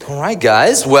All right,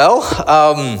 guys. Well,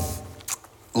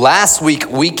 last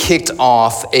week we kicked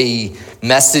off a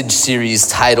message series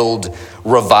titled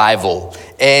Revival.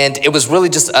 And it was really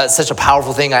just such a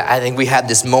powerful thing. I think we had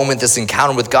this moment, this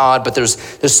encounter with God, but there's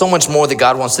so much more that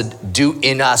God wants to do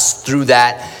in us through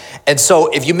that. And so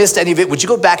if you missed any of it, would you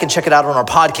go back and check it out on our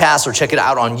podcast or check it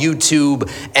out on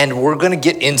YouTube? And we're going to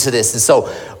get into this. And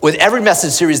so with every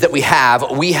message series that we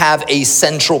have a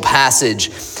central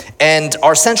passage. And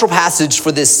our central passage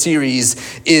for this series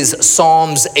is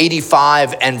Psalms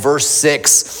 85 and verse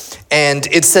 6. And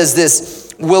it says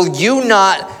this: "Will you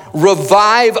not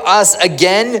revive us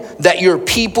again, that your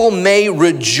people may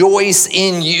rejoice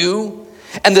in you?"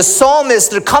 And the psalmists,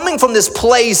 they're coming from this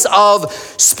place of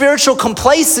spiritual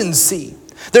complacency.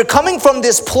 They're coming from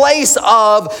this place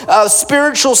of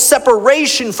spiritual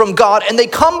separation from God. And they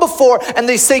come before and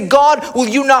they say, "God, will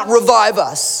you not revive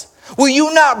us? Will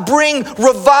you not bring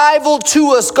revival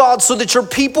to us, God, so that your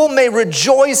people may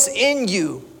rejoice in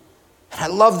you?" And I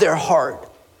love their heart.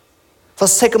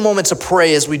 Let's take a moment to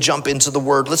pray as we jump into the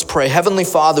word. Let's pray. Heavenly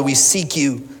Father, we seek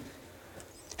you.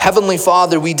 Heavenly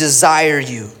Father, we desire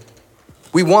you.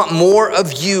 We want more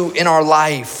of you in our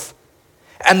life.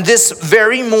 And this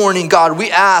very morning, God, we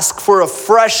ask for a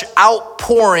fresh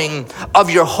outpouring of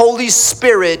your Holy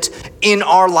Spirit in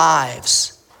our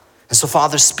lives. And so,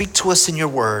 Father, speak to us in your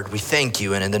word. We thank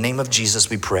you. And in the name of Jesus,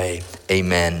 we pray.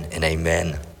 Amen and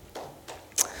amen.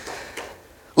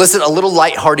 Listen, a little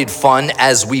lighthearted fun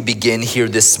as we begin here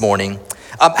this morning.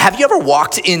 Have you ever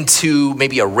walked into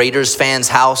maybe a Raiders fan's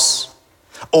house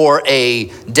or a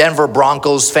Denver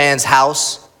Broncos fan's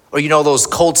house? Or you know those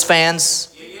Colts fans?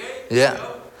 Yeah.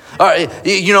 Or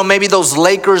you know, maybe those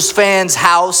Lakers fans'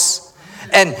 house.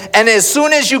 And as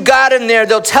soon as you got in there,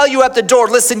 they'll tell you at the door,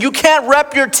 "Listen, you can't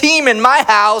rep your team in my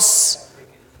house.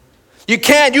 You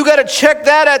can't. You got to check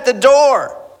that at the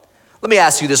door." Let me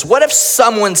ask you this. What if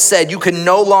someone said you can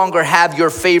no longer have your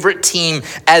favorite team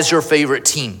as your favorite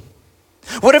team?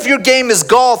 What if your game is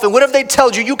golf, and what if they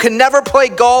told you you can never play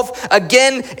golf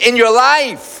again in your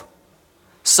life?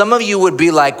 Some of you would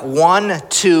be like, 1,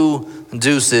 2,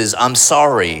 deuces, I'm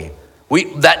sorry.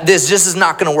 This just is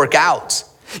not going to work out.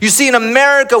 You see, in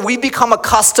America, we become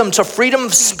accustomed to freedom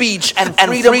of speech and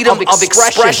freedom of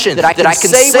expression. That I can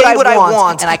say what I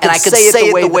want, and I can say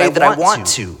it the way that I want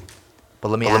to. But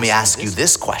let me ask you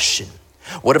this question.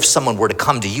 What if someone were to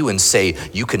come to you and say,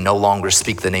 you can no longer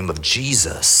speak the name of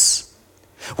Jesus?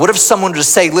 What if someone were to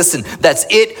say, "Listen, that's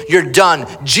it, you're done.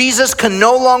 Jesus can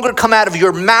no longer come out of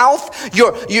your mouth.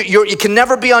 You can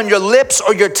never be on your lips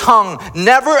or your tongue.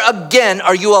 Never again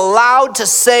are you allowed to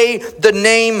say the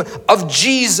name of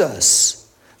Jesus."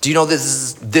 Do you know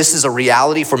this is a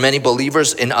reality for many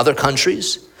believers in other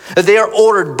countries? They are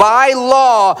ordered by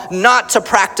law not to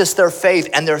practice their faith,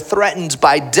 and they're threatened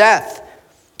by death.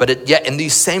 But yet in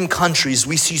these same countries,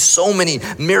 we see so many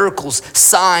miracles,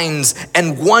 signs,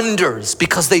 and wonders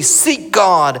because they seek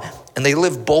God and they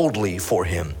live boldly for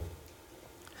him.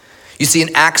 You see,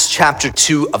 in Acts chapter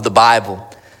 2 of the Bible,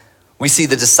 we see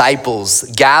the disciples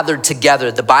gathered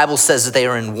together. The Bible says that they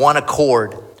are in one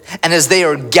accord. And as they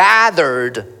are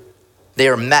gathered, they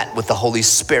are met with the Holy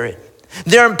Spirit.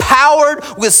 They're empowered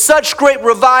with such great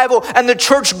revival, and the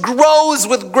church grows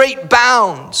with great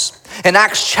bounds. In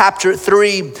Acts chapter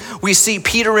 3, we see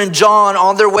Peter and John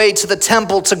on their way to the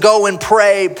temple to go and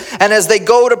pray. And as they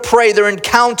go to pray, they're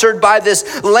encountered by this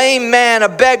lame man, a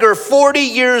beggar, 40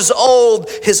 years old.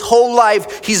 His whole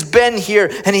life, he's been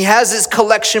here, and he has his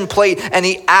collection plate, and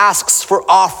he asks for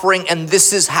offering, and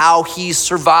this is how he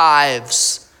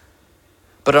survives.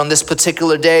 But on this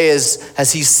particular day,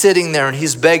 as he's sitting there and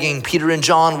he's begging, Peter and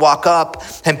John walk up,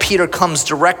 and Peter comes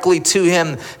directly to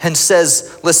him and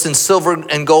says, "Listen, silver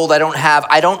and gold I don't have.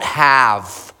 I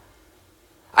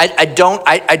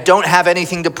don't have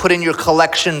anything to put in your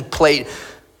collection plate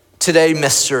today,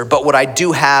 mister. But what I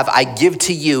do have, I give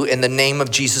to you in the name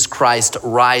of Jesus Christ.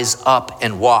 Rise up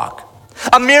and walk."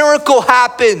 A miracle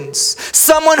happens.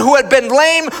 Someone who had been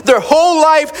lame their whole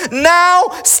life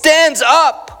now stands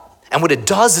up. And what it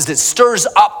does is it stirs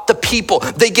up the people.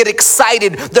 They get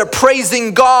excited. They're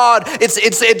praising God.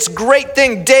 It's a great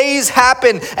thing. Days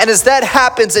happen. And as that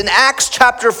happens in Acts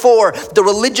chapter 4, the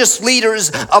religious leaders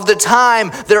of the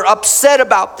time, they're upset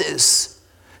about this.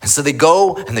 And so they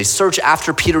go and they search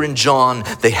after Peter and John.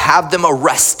 They have them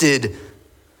arrested.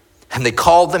 And they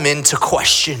call them into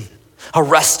question.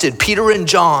 Arrested. Peter and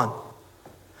John,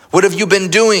 what have you been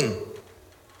doing?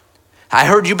 I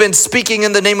heard you've been speaking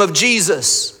in the name of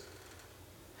Jesus.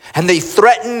 And they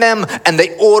threaten them and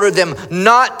they order them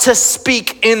not to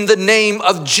speak in the name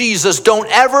of Jesus. Don't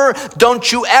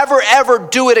you ever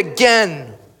do it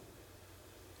again.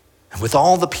 And with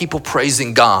all the people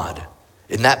praising God,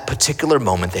 in that particular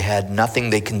moment, they had nothing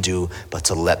they can do but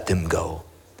to let them go.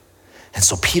 And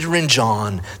so Peter and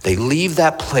John, they leave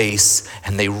that place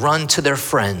and they run to their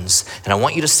friends. And I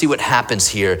want you to see what happens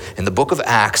here in the book of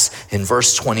Acts in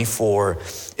verse 24.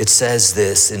 It says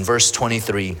this in verse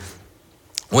 23.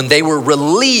 When they were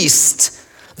released,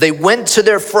 they went to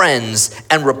their friends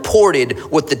and reported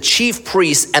what the chief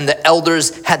priests and the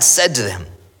elders had said to them.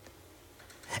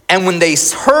 And when they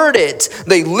heard it,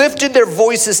 they lifted their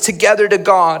voices together to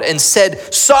God and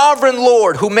said, Sovereign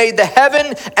Lord, who made the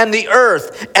heaven and the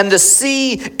earth and the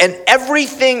sea and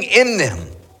everything in them.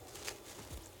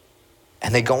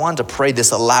 And they go on to pray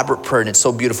this elaborate prayer, and it's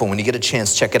so beautiful. When you get a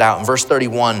chance, check it out. In verse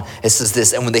 31, it says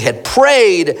this, and when they had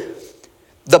prayed,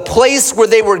 the place where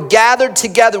they were gathered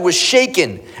together was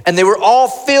shaken, and they were all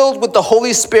filled with the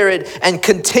Holy Spirit and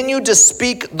continued to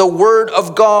speak the word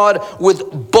of God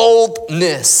with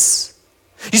boldness.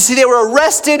 You see, they were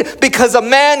arrested because a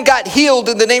man got healed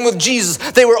in the name of Jesus.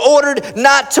 They were ordered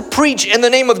not to preach in the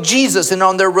name of Jesus, and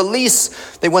on their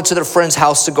release, they went to their friend's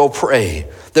house to go pray.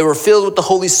 They were filled with the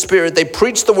Holy Spirit. They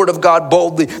preached the word of God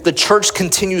boldly. The church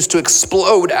continues to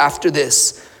explode after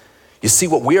this. You see,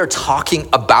 what we are talking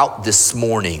about this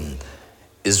morning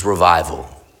is revival.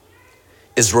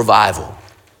 You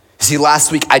see,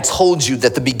 last week I told you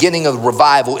that the beginning of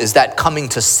revival is that coming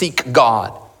to seek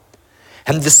God.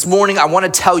 And this morning I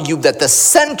want to tell you that the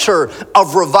center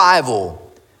of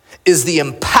revival is the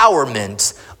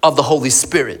empowerment of the Holy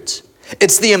Spirit.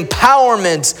 It's the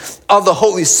empowerment of the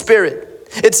Holy Spirit.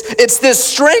 It's this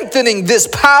strengthening, this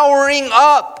powering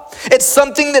up. It's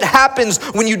something that happens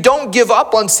when you don't give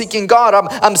up on seeking God.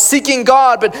 I'm seeking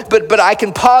God, but I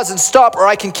can pause and stop, or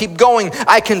I can keep going.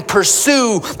 I can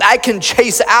pursue, I can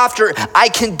chase after, I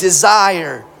can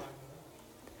desire.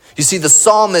 You see, the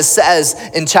psalmist says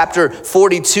in chapter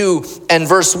 42 and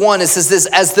verse 1, it says this,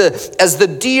 as the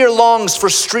deer longs for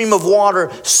stream of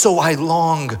water, so I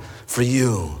long for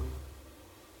you.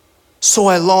 So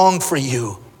I long for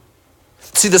you.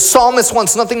 See, the psalmist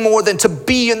wants nothing more than to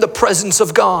be in the presence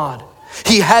of God.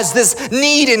 He has this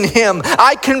need in him.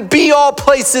 I can be all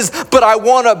places, but I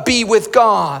want to be with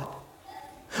God.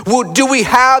 Well, do we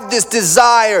have this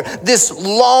desire, this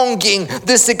longing,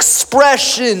 this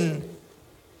expression?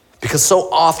 Because so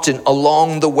often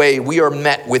along the way, we are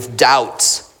met with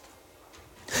doubts.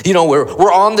 You know,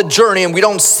 we're on the journey and we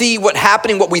don't see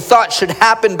what we thought should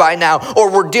happen by now,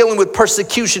 or we're dealing with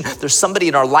persecution. There's somebody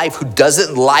in our life who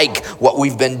doesn't like what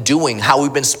we've been doing, how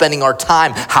we've been spending our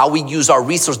time, how we use our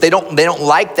resources. They don't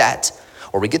like that.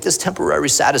 Or we get this temporary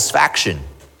satisfaction.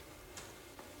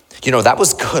 You know, that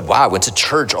was good. Wow, I went to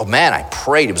church. Oh man, I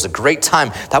prayed. It was a great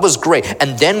time. That was great.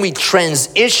 And then we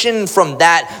transition from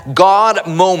that God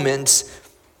moment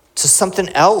to something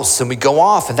else, and we go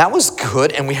off, and that was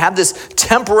good, and we have this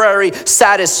temporary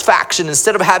satisfaction.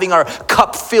 Instead of having our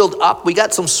cup filled up, we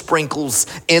got some sprinkles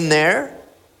in there,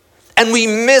 and we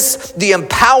miss the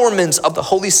empowerment of the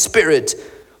Holy Spirit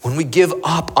when we give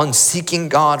up on seeking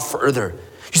God further.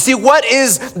 You see, what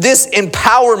is this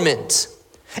empowerment?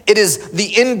 It is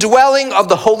the indwelling of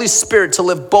the Holy Spirit to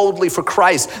live boldly for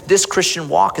Christ. This Christian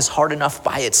walk is hard enough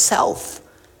by itself.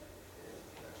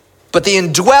 But the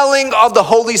indwelling of the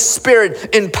Holy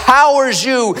Spirit empowers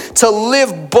you to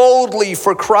live boldly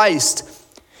for Christ.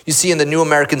 You see, in the New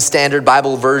American Standard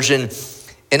Bible Version,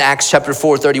 in Acts chapter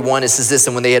 4:31, it says this,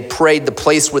 and when they had prayed, the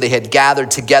place where they had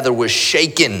gathered together was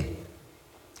shaken.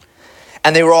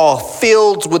 And they were all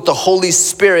filled with the Holy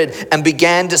Spirit and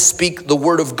began to speak the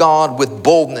word of God with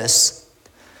boldness.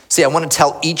 See, I want to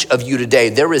tell each of you today,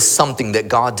 there is something that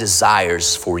God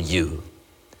desires for you.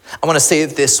 I want to say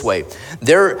it this way.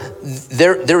 There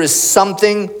is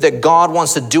something that God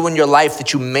wants to do in your life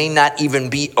that you may not even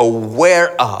be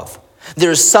aware of.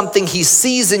 There is something he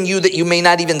sees in you that you may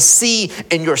not even see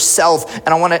in yourself. And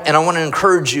I want to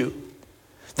encourage you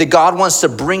that God wants to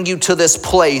bring you to this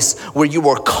place where you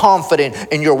are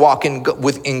confident in your walk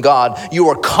in God. You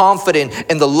are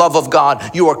confident in the love of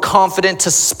God. You are confident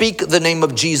to speak the name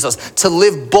of Jesus, to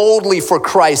live boldly for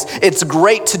Christ. It's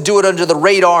great to do it under the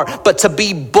radar, but to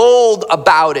be bold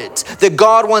about it. That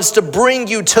God wants to bring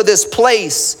you to this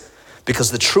place,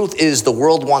 because the truth is the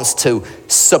world wants to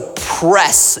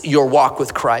suppress your walk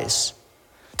with Christ.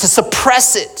 To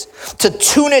suppress it, to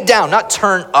tune it down, not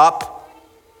turn up.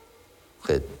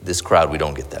 This crowd, we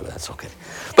don't get that, but that's okay.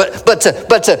 But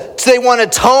they want to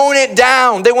tone it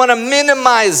down. They want to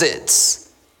minimize it.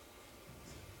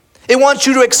 They want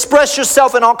you to express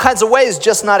yourself in all kinds of ways,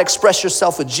 just not express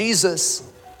yourself with Jesus.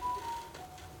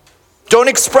 Don't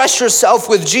express yourself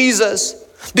with Jesus,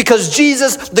 because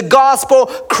Jesus, the gospel,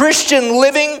 Christian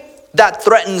living that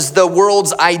threatens the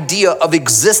world's idea of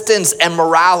existence and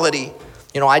morality.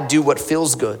 I do what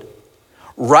feels good.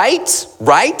 Right?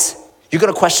 You're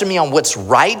going to question me on what's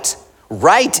right?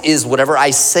 Right is whatever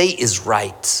I say is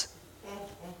right.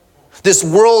 This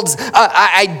world's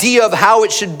idea of how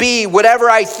it should be, whatever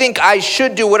I think I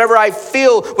should do, whatever I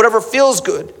feel, whatever feels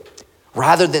good,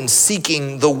 rather than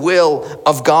seeking the will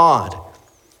of God.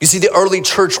 You see, the early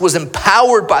church was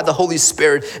empowered by the Holy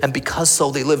Spirit, and because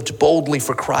so, they lived boldly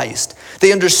for Christ.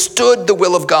 They understood the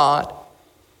will of God.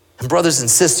 And brothers and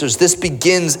sisters, this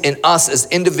begins in us as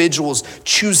individuals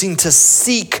choosing to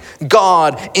seek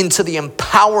God into the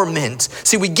empowerment.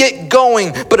 See, we get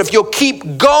going, but if you'll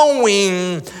keep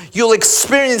going, you'll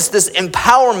experience this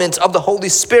empowerment of the Holy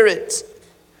Spirit.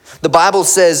 The Bible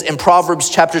says in Proverbs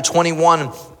chapter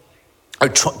 21, or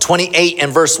 28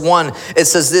 and verse 1, it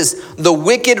says this: the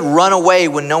wicked run away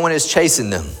when no one is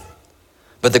chasing them,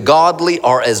 but the godly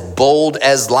are as bold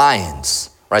as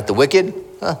lions. Right? The wicked,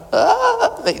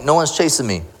 no one's chasing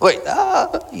me. Wait,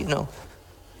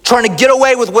 trying to get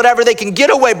away with whatever they can get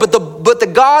away. But the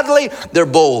godly, they're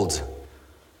bold.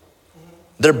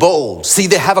 They're bold. See,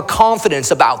 they have a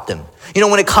confidence about them.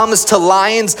 When it comes to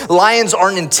lions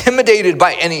aren't intimidated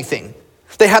by anything.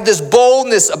 They have this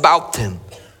boldness about them.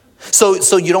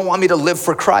 So you don't want me to live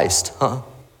for Christ, huh?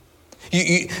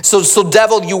 So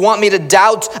devil, you want me to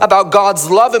doubt about God's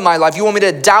love in my life. You want me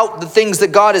to doubt the things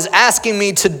that God is asking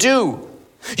me to do.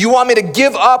 You want me to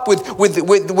give up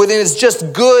within its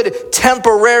just good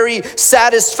temporary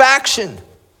satisfaction.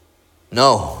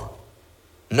 No,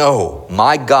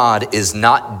 my God is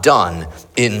not done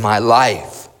in my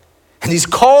life. And he's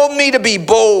called me to be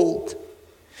bold.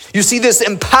 You see, this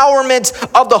empowerment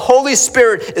of the Holy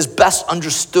Spirit is best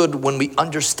understood when we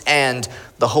understand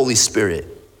the Holy Spirit.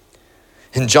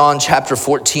 In John chapter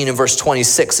 14 and verse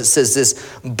 26, it says this: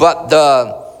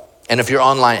 and if you're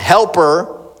online,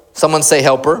 helper, someone say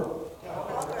helper.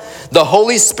 The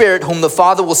Holy Spirit, whom the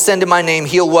Father will send in my name,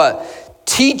 he'll what?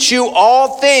 Teach you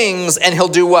all things, and he'll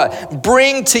do what?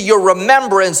 Bring to your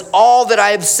remembrance all that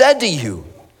I have said to you.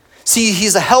 See,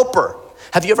 he's a helper.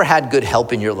 Have you ever had good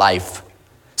help in your life?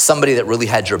 Somebody that really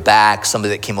had your back,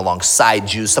 somebody that came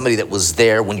alongside you, somebody that was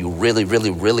there when you really,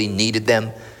 really, really needed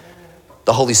them.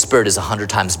 The Holy Spirit is 100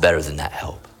 times better than that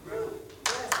help.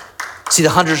 See,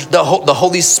 the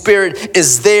Holy Spirit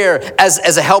is there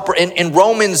as a helper. In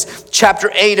Romans chapter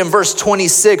 8 and verse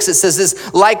 26, it says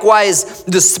this: likewise,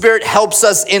 the Spirit helps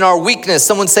us in our weakness.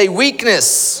 Someone say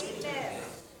weakness.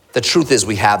 The truth is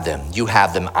we have them. You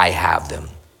have them, I have them.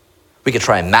 We could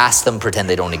try and mask them, pretend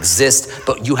they don't exist,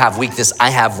 but you have weakness, I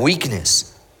have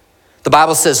weakness. The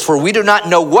Bible says, for we do not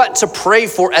know what to pray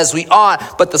for as we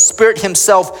ought, but the Spirit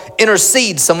himself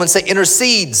intercedes. Someone say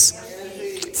intercedes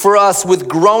for us with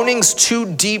groanings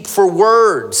too deep for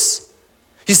words.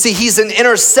 You see, he's an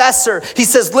intercessor. He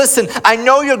says, listen, I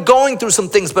know you're going through some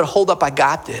things, but hold up, I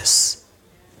got this.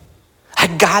 I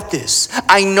got this.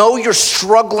 I know you're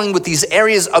struggling with these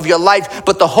areas of your life,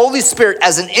 but the Holy Spirit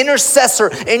as an intercessor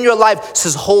in your life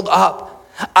says, hold up.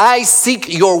 I seek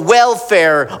your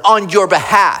welfare on your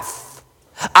behalf.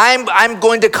 I'm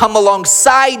going to come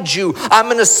alongside you. I'm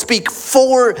going to speak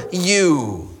for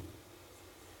you.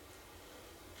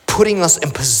 Putting us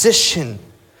in position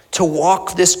to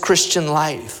walk this Christian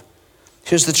life.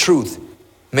 Here's the truth.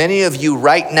 Many of you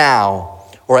right now,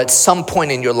 or at some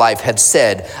point in your life, have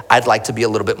said, I'd like to be a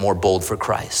little bit more bold for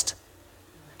Christ.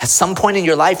 At some point in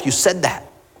your life, you said that.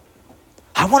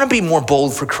 I want to be more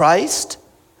bold for Christ.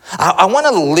 I want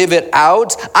to live it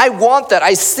out. I want that.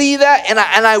 I see that, and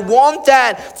I want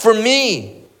that for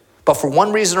me. But for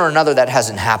one reason or another, that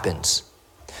hasn't happened.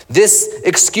 This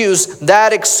excuse,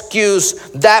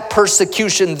 that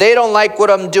persecution, they don't like what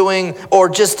I'm doing, or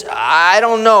just, I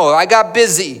don't know, I got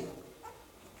busy.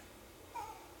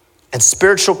 And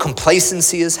spiritual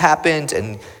complacency has happened,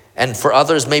 and for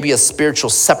others, maybe a spiritual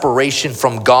separation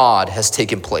from God has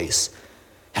taken place.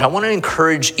 And I want to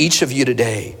encourage each of you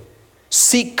today,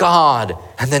 seek God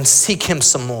and then seek him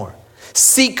some more.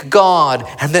 Seek God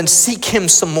and then seek him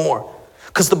some more.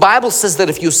 Because the Bible says that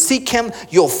if you seek him,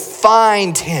 you'll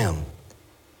find him.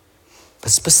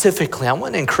 But specifically, I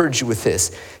want to encourage you with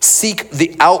this. Seek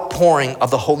the outpouring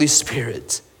of the Holy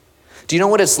Spirit. Do you know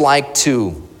what it's like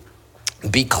to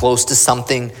be close to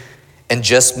something and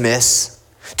just miss?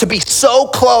 To be so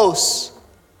close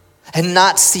and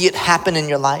not see it happen in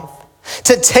your life?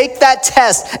 To take that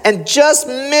test and just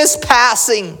miss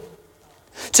passing?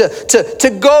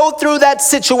 To go through that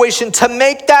situation, to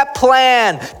make that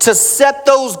plan, to set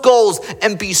those goals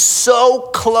and be so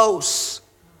close?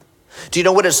 Do you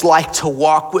know what it's like to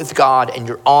walk with God and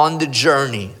you're on the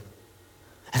journey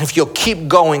And if you'll keep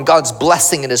going, God's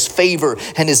blessing and his favor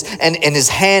and his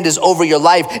hand is over your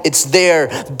life. It's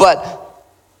there. But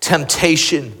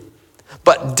temptation,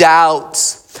 but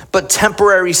doubts, but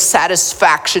temporary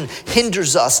satisfaction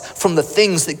hinders us from the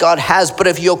things that God has. But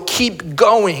if you'll keep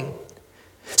going,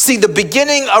 see, the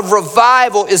beginning of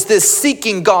revival is this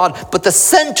seeking God, but the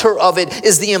center of it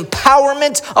is the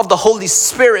empowerment of the Holy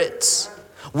Spirit.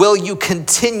 Will you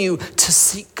continue to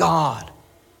seek God?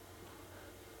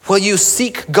 Will you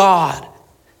seek God?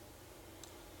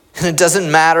 And it doesn't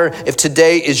matter if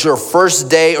today is your first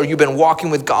day or you've been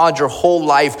walking with God your whole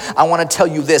life. I want to tell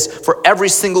you this, for every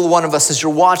single one of us, as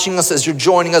you're watching us, as you're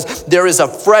joining us, there is a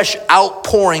fresh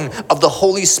outpouring of the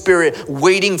Holy Spirit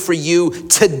waiting for you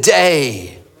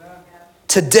today.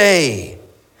 Today.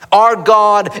 Our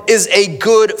God is a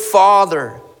good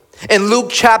Father. In Luke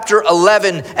chapter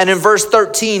 11 and in verse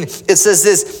 13, it says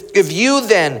this, if you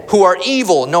then who are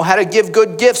evil know how to give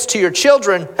good gifts to your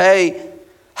children, hey,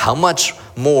 how much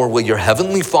more will your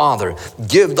heavenly Father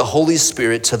give the Holy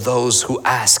Spirit to those who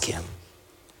ask him?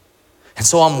 And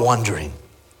so I'm wondering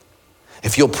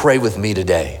if you'll pray with me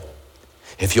today,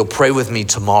 if you'll pray with me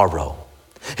tomorrow,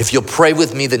 if you'll pray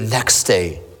with me the next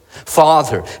day.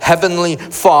 Father, Heavenly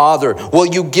Father, will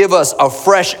you give us a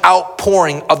fresh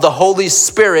outpouring of the Holy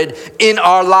Spirit in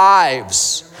our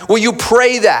lives? Will you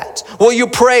pray that? Will you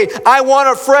pray, I want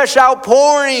a fresh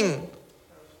outpouring?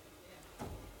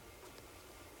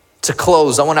 To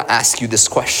close, I want to ask you this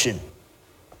question.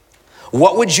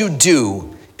 What would you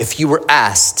do if you were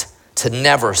asked to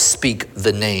never speak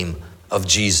the name of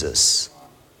Jesus?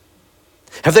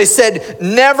 If they said,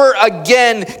 never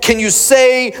again can you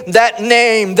say that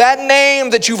name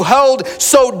that you've held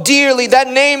so dearly, that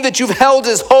name that you've held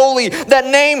as holy, that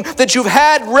name that you've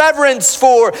had reverence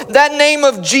for, that name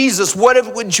of Jesus,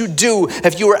 what would you do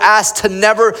if you were asked to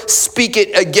never speak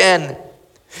it again?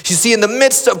 You see, in the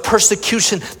midst of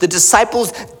persecution, the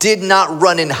disciples did not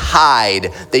run and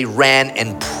hide. They ran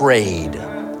and prayed.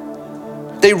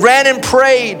 They ran and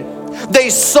prayed. They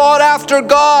sought after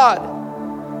God.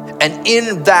 And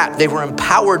in that, they were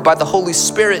empowered by the Holy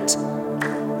Spirit.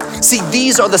 See,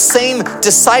 these are the same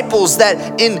disciples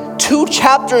that in 2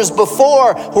 chapters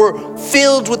before were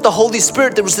filled with the Holy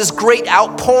Spirit. There was this great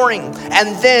outpouring.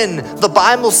 And then the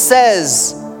Bible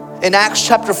says in Acts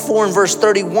chapter 4 and verse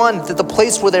 31 that the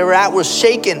place where they were at was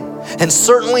shaken. And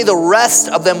certainly the rest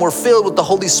of them were filled with the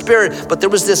Holy Spirit. But there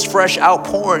was this fresh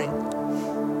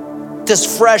outpouring. This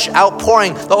fresh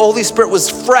outpouring. The Holy Spirit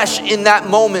was fresh in that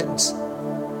moment.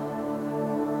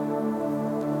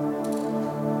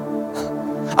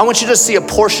 I want you to see a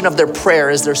portion of their prayer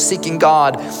as they're seeking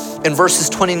God in verses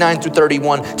 29 through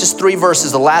 31. Just 3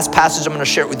 verses, the last passage I'm going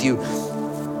to share it with you.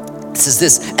 It says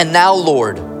this, and now,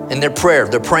 Lord, in their prayer,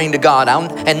 they're praying to God.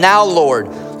 And now, Lord,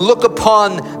 look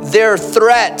upon their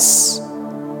threats.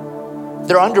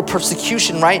 They're under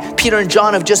persecution, right? Peter and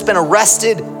John have just been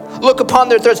arrested. Look upon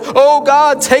their threats. Oh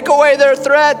God, take away their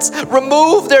threats.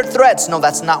 Remove their threats. No,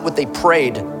 that's not what they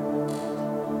prayed.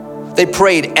 They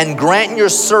prayed, and grant your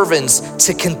servants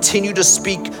to continue to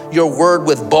speak your word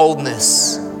with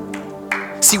boldness.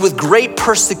 See, with great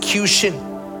persecution,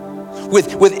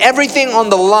 with everything on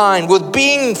the line, with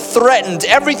being threatened,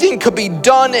 everything could be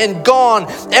done and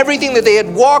gone, everything that they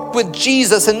had walked with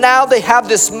Jesus, and now they have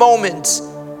this moment.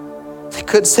 They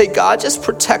could say, God, just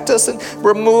protect us and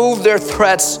remove their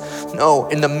threats. No,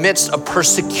 in the midst of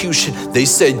persecution, they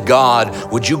said,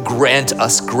 God, would you grant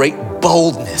us great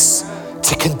boldness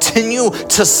to continue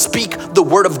to speak the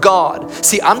word of God.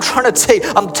 See,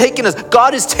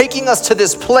 God is taking us to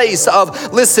this place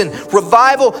of, listen,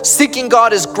 revival, seeking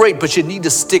God is great, but you need to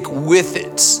stick with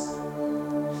it.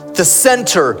 The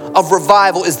center of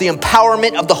revival is the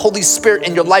empowerment of the Holy Spirit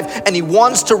in your life, and he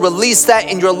wants to release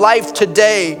that in your life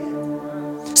today.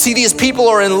 See, these people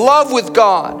are in love with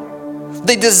God.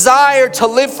 They desire to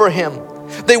live for him.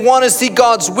 They want to see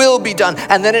God's will be done.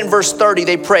 And then in verse 30,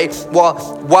 they pray,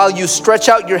 while you stretch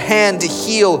out your hand to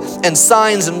heal, and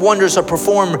signs and wonders are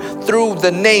performed through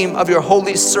the name of your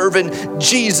holy servant,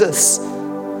 Jesus.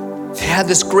 They had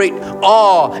this great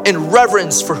awe and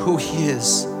reverence for who he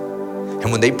is. And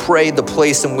when they prayed, the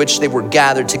place in which they were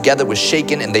gathered together was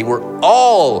shaken, and they were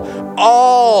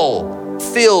all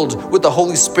filled with the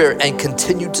Holy Spirit and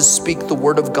continued to speak the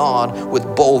word of God with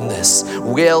boldness.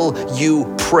 Will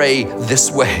you pray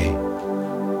this way?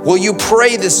 Will you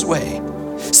pray this way?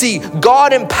 See,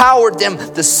 God empowered them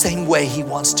the same way he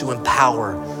wants to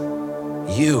empower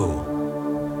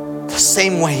you. The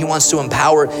same way he wants to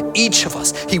empower each of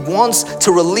us. He wants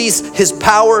to release his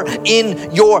power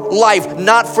in your life,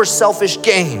 not for selfish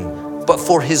gain, but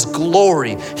for his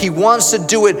glory. He wants to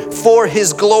do it for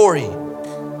his glory.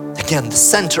 Again, the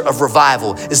center of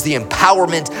revival is the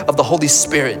empowerment of the Holy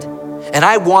Spirit. And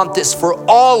I want this for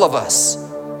all of us,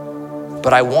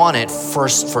 but I want it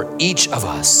first for each of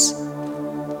us.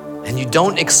 And you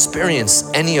don't experience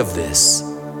any of this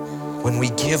when we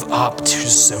give up too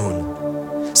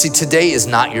soon. See, today is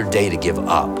not your day to give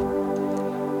up.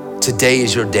 Today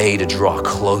is your day to draw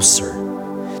closer.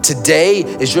 Today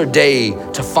is your day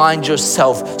to find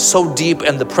yourself so deep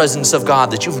in the presence of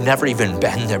God that you've never even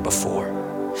been there before.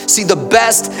 See, the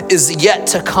best is yet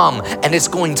to come, and it's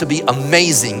going to be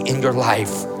amazing in your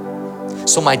life.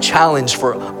 So my challenge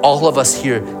for all of us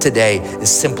here today is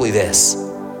simply this.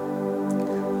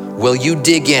 Will you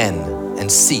dig in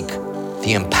and seek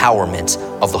the empowerment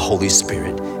of the Holy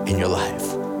Spirit in your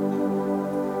life?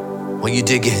 Will you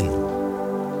dig in?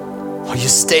 Will you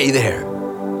stay there?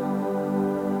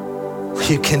 Will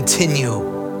you continue?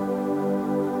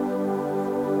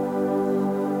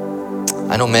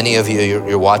 I know many of you,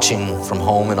 you're watching from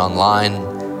home and online,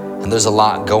 and there's a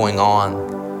lot going on.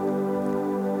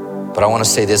 But I want to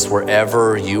say this,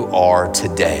 wherever you are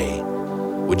today,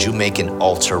 would you make an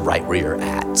altar right where you're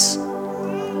at?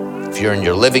 If you're in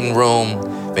your living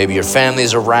room, maybe your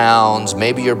family's around,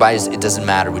 maybe you're by, it doesn't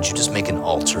matter. Would you just make an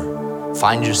altar?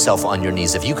 Find yourself on your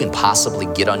knees. If you can possibly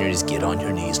get on your knees, get on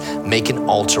your knees. Make an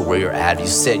altar where you're at. If you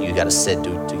sit, you got to sit.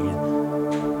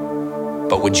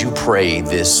 But would you pray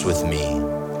this with me?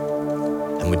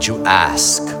 And would you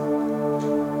ask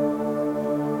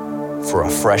for a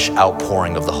fresh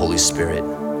outpouring of the Holy Spirit,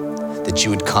 that you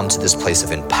would come to this place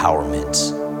of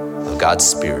empowerment of God's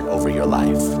Spirit over your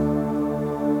life?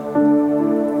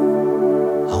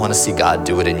 I want to see God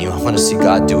do it in you. I want to see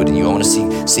God do it in you. I want to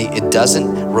see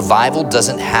revival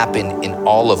doesn't happen in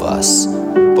all of us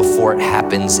before it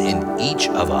happens in each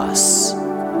of us.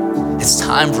 It's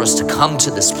time for us to come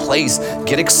to this place,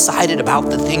 get excited about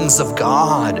the things of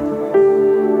God.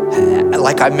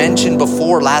 Like I mentioned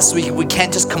before last week, we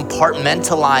can't just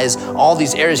compartmentalize all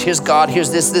these areas. Here's God, here's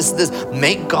this.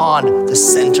 Make God the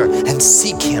center and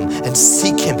seek Him and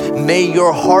seek Him. May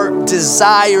your heart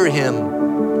desire Him,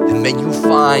 and may you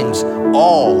find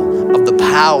all of the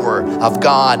power of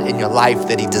God in your life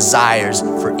that He desires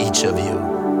for each of you.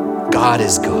 God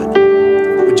is good.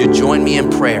 Would you join me in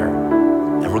prayer?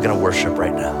 And we're going to worship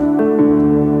right now.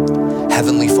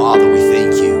 Heavenly Father, we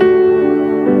thank you.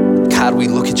 God, we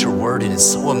look at your word and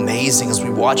it's so amazing as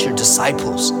we watch your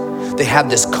disciples. They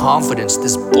have this confidence,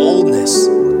 this boldness.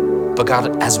 But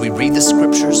God, as we read the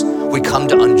scriptures, we come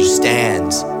to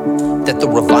understand that the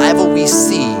revival we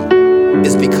see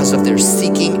is because of their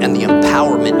seeking and the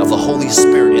empowerment of the Holy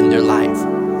Spirit in their life.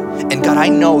 And God, I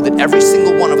know that every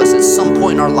single one of us at some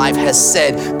point in our life has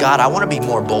said, God, I want to be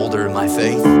more bolder in my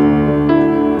faith.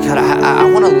 God, I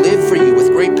want to live for you with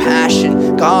great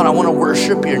passion. God, I want to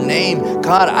worship your name.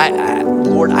 God,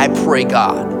 Lord, I pray,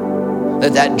 God,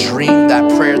 that dream,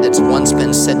 that prayer that's once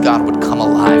been said, God, would come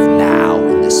alive now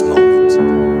in this moment.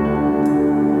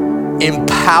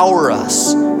 Empower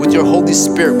us with your Holy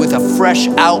Spirit with a fresh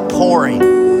outpouring.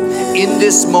 In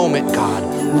this moment,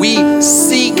 God, we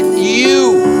seek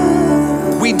you.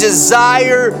 We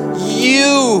desire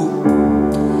you.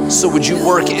 So would you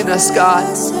work in us, God?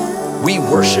 We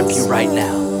worship you right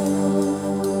now.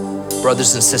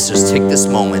 Brothers and sisters, take this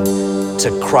moment to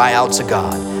cry out to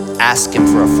God. Ask Him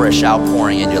for a fresh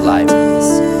outpouring in your life.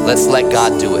 Let's let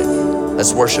God do it.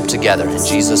 Let's worship together in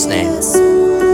Jesus' name.